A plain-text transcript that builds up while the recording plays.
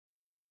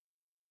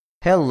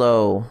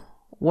Hello,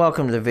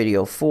 welcome to the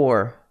video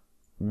for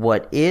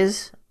what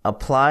is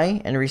apply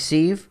and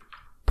receive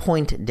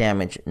point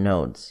damage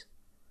nodes.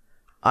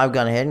 I've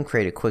gone ahead and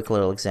created a quick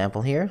little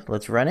example here.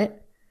 Let's run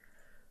it.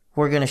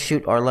 We're going to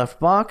shoot our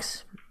left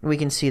box. We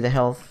can see the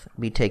health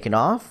be taken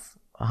off,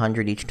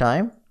 100 each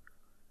time.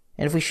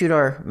 And if we shoot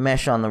our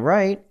mesh on the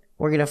right,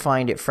 we're going to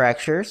find it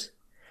fractures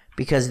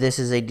because this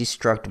is a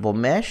destructible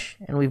mesh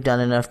and we've done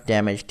enough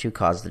damage to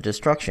cause the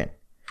destruction.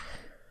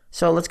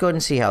 So let's go ahead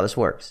and see how this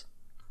works.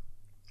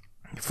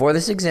 For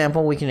this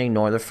example, we can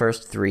ignore the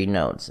first three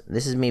nodes.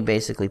 This is me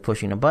basically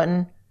pushing a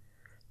button,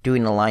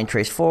 doing a line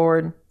trace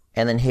forward,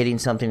 and then hitting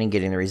something and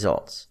getting the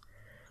results.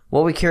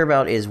 What we care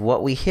about is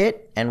what we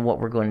hit and what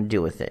we're going to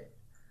do with it.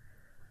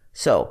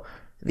 So,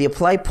 the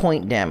apply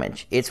point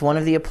damage. It's one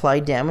of the apply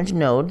damage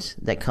nodes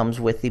that comes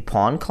with the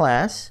pawn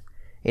class.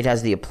 It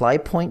has the apply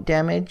point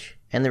damage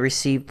and the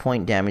receive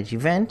point damage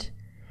event.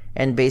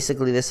 And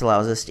basically this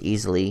allows us to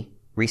easily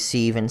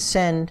receive and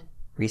send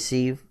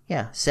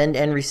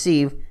and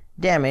receive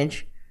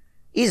damage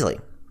easily.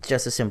 It's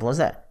just as simple as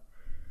that.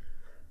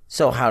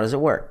 So how does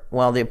it work?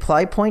 Well, the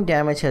apply point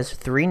damage has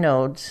three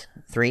nodes,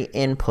 three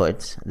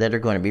inputs that are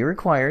going to be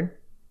required,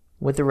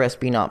 with the rest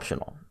being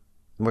optional.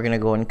 We're going to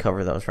go and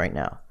cover those right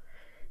now.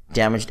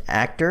 Damaged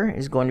actor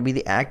is going to be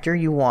the actor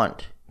you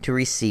want to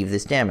receive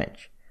this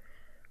damage.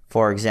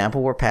 For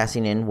example, we're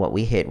passing in what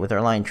we hit with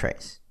our line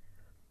trace.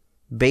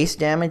 Base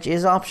damage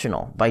is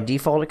optional. By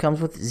default, it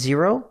comes with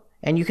 0,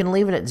 and you can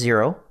leave it at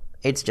 0.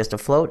 It's just a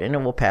float and it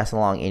will pass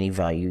along any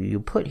value you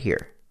put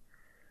here.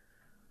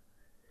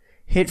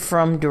 Hit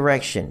from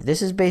direction.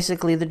 This is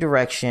basically the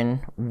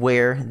direction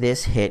where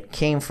this hit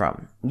came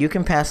from. You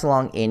can pass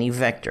along any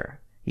vector.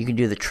 You can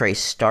do the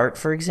trace start,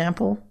 for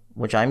example,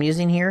 which I'm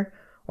using here,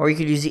 or you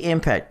could use the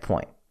impact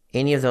point.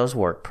 Any of those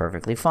work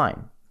perfectly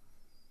fine.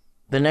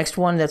 The next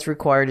one that's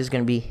required is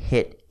going to be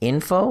hit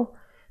info.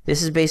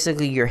 This is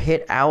basically your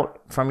hit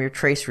out from your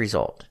trace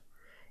result.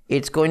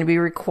 It's going to be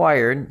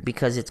required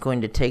because it's going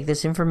to take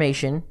this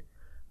information,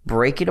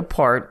 break it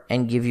apart,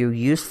 and give you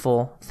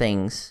useful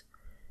things,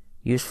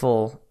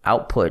 useful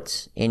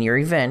outputs in your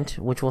event,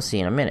 which we'll see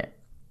in a minute.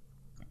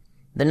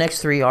 The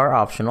next three are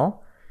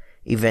optional.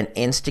 Event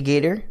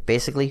instigator,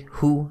 basically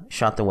who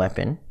shot the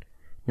weapon.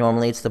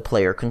 Normally it's the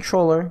player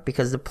controller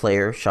because the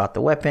player shot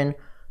the weapon,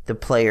 the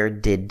player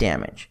did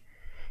damage.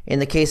 In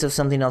the case of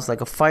something else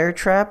like a fire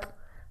trap,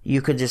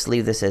 you could just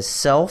leave this as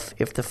self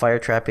if the fire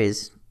trap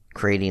is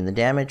creating the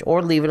damage,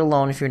 or leave it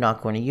alone if you're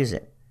not going to use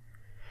it.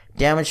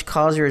 Damage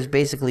causer is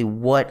basically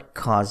what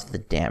caused the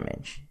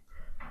damage.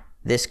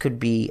 This could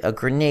be a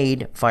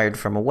grenade fired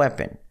from a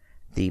weapon.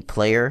 The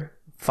player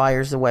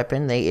fires the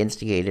weapon, they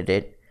instigated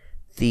it.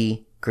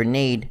 The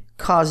grenade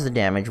caused the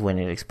damage when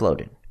it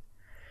exploded.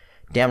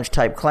 Damage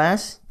type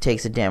class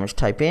takes a damage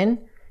type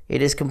in.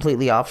 It is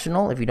completely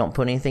optional. If you don't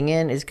put anything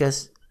in, it's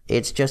because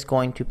it's just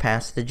going to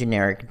pass the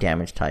generic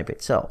damage type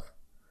itself.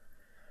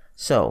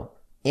 So,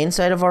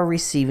 inside of our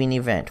receiving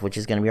event, which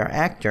is going to be our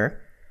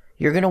actor,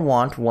 you're going to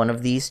want one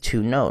of these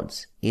two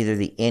nodes, either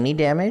the any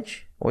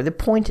damage or the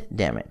point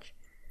damage.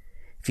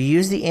 If you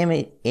use the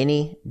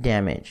any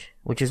damage,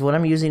 which is what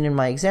I'm using in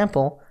my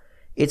example,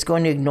 it's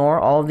going to ignore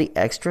all of the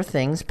extra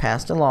things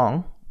passed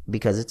along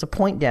because it's a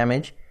point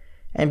damage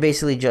and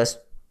basically just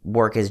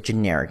work as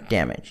generic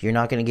damage. You're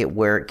not going to get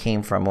where it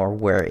came from or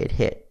where it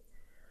hit.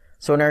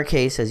 So in our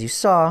case, as you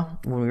saw,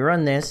 when we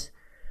run this,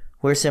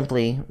 we're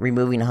simply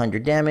removing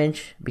 100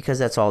 damage because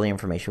that's all the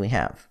information we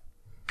have.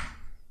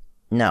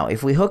 Now,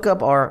 if we hook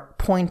up our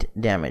point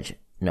damage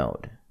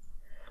node,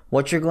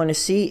 what you're going to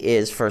see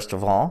is, first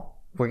of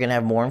all, we're going to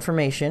have more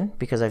information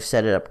because I've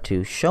set it up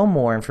to show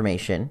more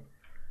information.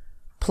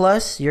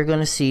 Plus, you're going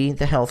to see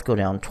the health go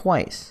down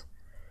twice.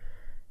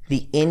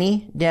 The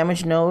any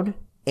damage node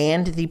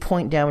and the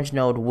point damage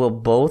node will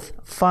both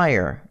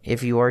fire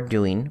if you are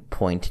doing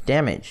point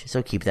damage.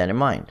 So keep that in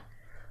mind.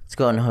 Let's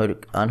go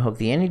and unhook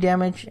the any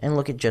damage and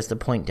look at just the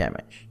point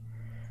damage.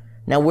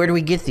 Now, where do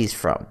we get these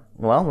from?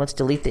 Well, let's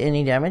delete the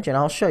any damage and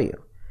I'll show you.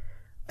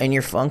 In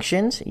your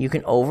functions, you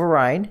can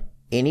override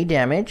any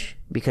damage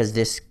because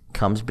this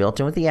comes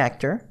built in with the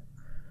actor.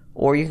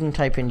 Or you can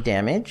type in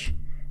damage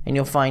and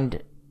you'll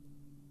find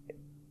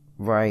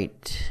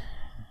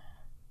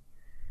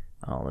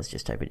let's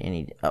just type in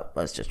any.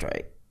 Let's just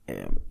try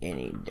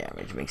any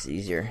damage. Makes it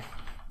easier.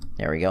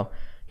 There we go.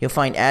 You'll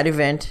find add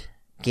event,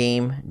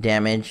 game,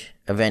 damage,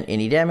 event,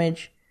 any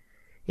damage.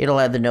 It'll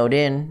add the node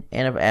in,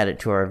 and I've added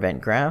to our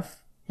event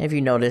graph. If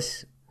you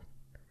notice,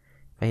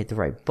 if I hit the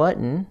right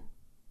button,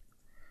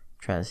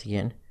 try this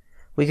again,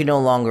 we can no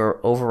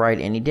longer override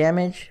any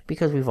damage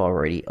because we've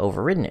already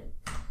overridden it.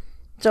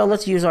 So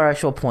let's use our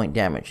actual point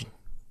damage.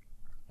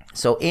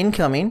 So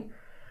incoming,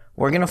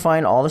 we're going to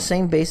find all the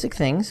same basic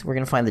things. We're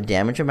going to find the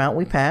damage amount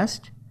we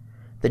passed,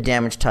 the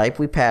damage type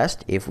we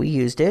passed if we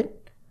used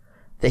it,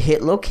 the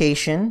hit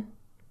location,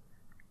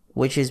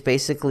 which is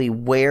basically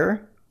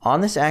where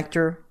on this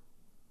actor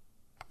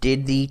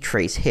did the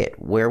trace hit?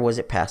 Where was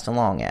it passed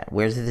along at?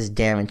 Where's this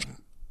damage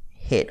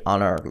hit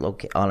on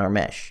our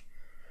mesh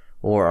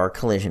or our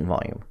collision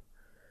volume?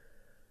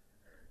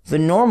 The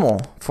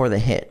normal for the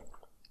hit.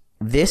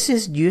 This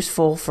is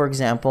useful, for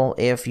example,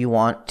 if you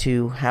want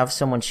to have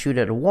someone shoot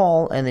at a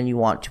wall and then you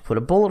want to put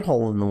a bullet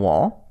hole in the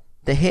wall.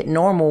 The hit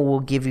normal will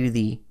give you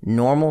the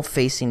normal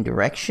facing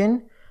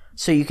direction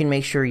so you can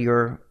make sure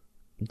your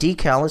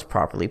decal is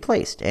properly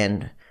placed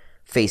and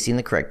facing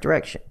the correct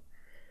direction.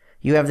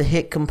 You have the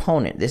hit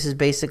component. This is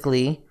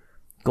basically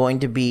going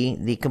to be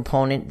the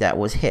component that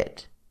was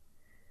hit.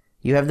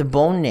 You have the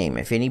bone name.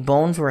 If any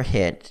bones were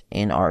hit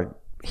in our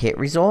hit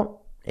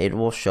result, it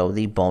will show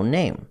the bone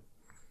name.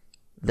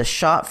 The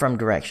shot from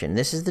direction.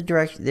 This is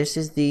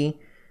the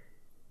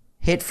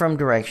hit from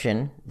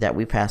direction that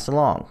we pass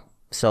along.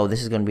 So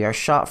this is going to be our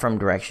shot from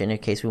direction in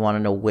case we want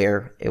to know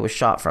where it was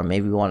shot from.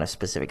 Maybe we want a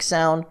specific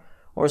sound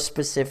or a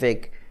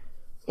specific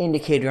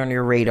indicator on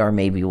your radar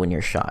maybe when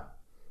you're shot.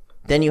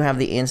 Then you have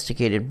the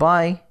instigated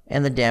by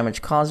and the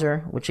damage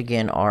causer, which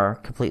again are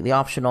completely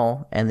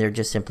optional and they're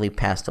just simply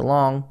passed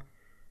along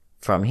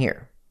from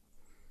here.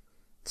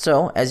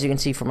 So as you can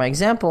see from my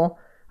example,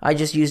 I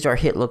just used our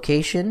hit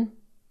location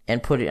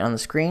and put it on the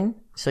screen.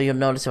 So you'll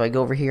notice if I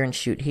go over here and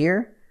shoot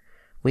here,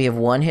 we have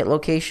one hit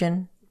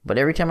location, but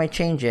every time I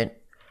change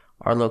it,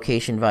 our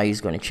location value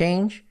is going to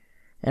change.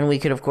 And we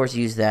could of course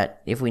use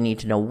that if we need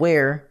to know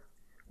where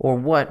or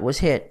what was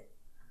hit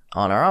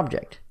on our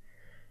object.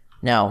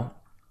 Now,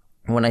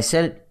 when I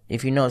said it,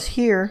 if you notice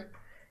here,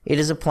 it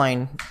is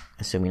applying,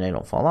 assuming I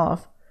don't fall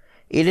off,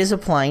 it is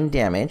applying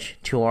damage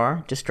to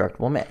our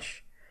destructible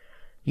mesh.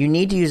 You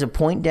need to use a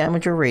point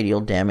damage or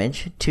radial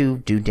damage to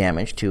do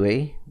damage to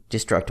a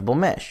destructible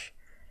mesh.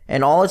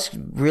 And all it's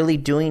really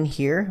doing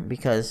here,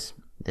 because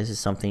this is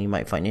something you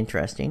might find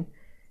interesting,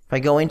 if I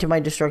go into my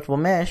destructible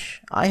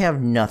mesh, I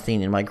have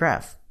nothing in my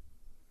graph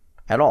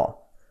at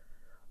all.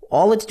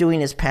 All it's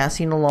doing is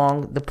passing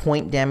along the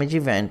point damage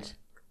event,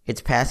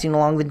 it's passing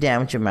along the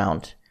damage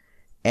amount,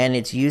 and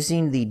it's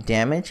using the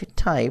damage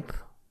type,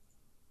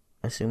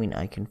 assuming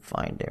I can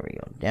find, there we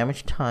go,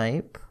 damage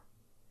type,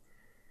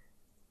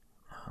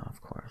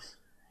 of course,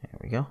 there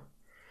we go.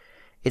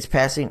 It's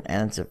passing,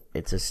 and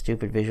it's a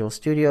stupid Visual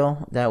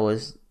Studio. That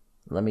was,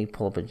 let me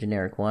pull up a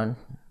generic one.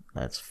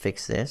 Let's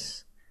fix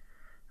this.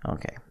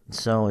 Okay,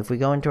 so if we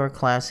go into our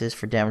classes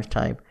for damage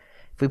type,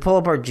 if we pull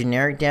up our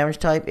generic damage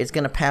type, it's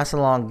going to pass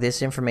along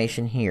this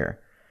information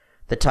here.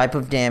 The type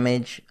of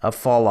damage, a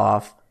fall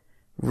off,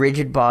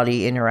 rigid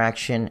body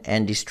interaction,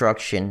 and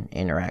destruction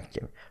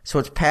interactive. So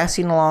it's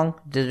passing along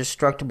the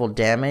destructible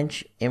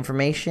damage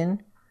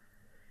information,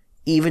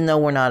 even though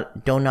we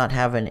do not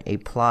have an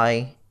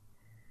apply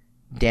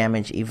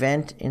damage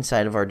event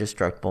inside of our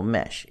destructible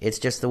mesh. It's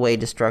just the way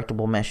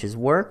destructible meshes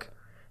work.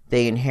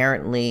 They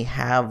inherently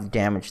have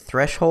damage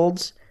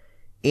thresholds.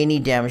 Any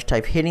damage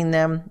type hitting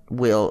them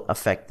will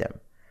affect them.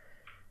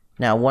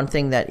 Now, one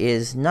thing that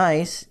is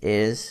nice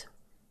is,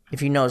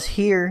 if you notice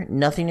here,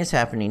 nothing is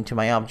happening to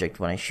my object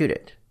when I shoot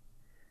it.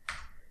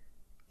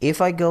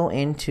 If I go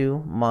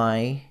into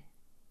my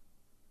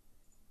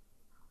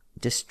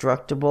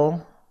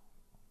destructible,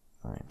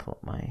 let me pull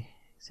up my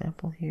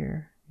example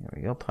here. There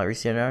we go, apply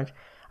reset damage.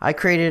 I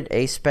created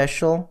a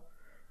special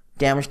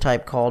damage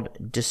type called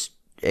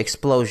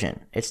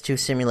explosion. It's to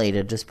simulate a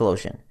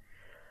explosion.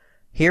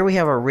 Here we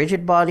have our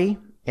rigid body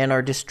and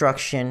our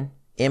destruction,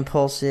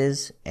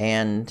 impulses,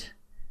 and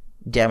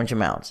damage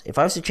amounts. If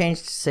I was to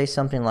change to say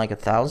something like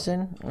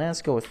 1,000,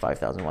 let's go with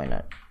 5,000, why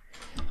not?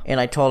 And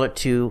I told it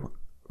to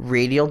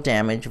radial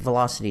damage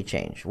velocity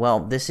change. Well,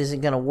 this isn't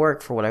going to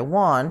work for what I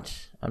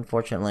want,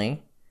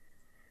 unfortunately,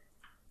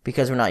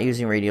 because we're not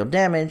using radial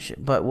damage,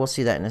 but we'll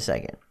see that in a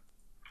second.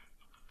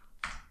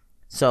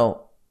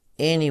 So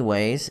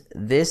anyways,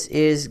 this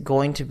is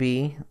going to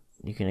be,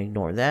 you can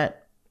ignore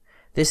that.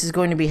 This is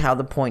going to be how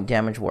the point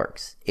damage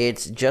works.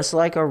 It's just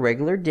like our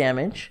regular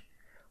damage,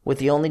 with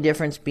the only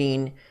difference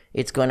being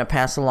it's going to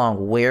pass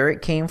along where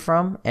it came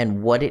from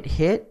and what it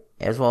hit,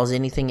 as well as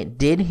anything it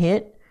did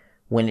hit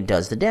when it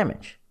does the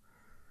damage.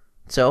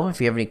 So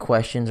if you have any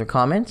questions or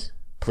comments,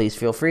 please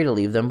feel free to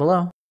leave them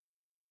below.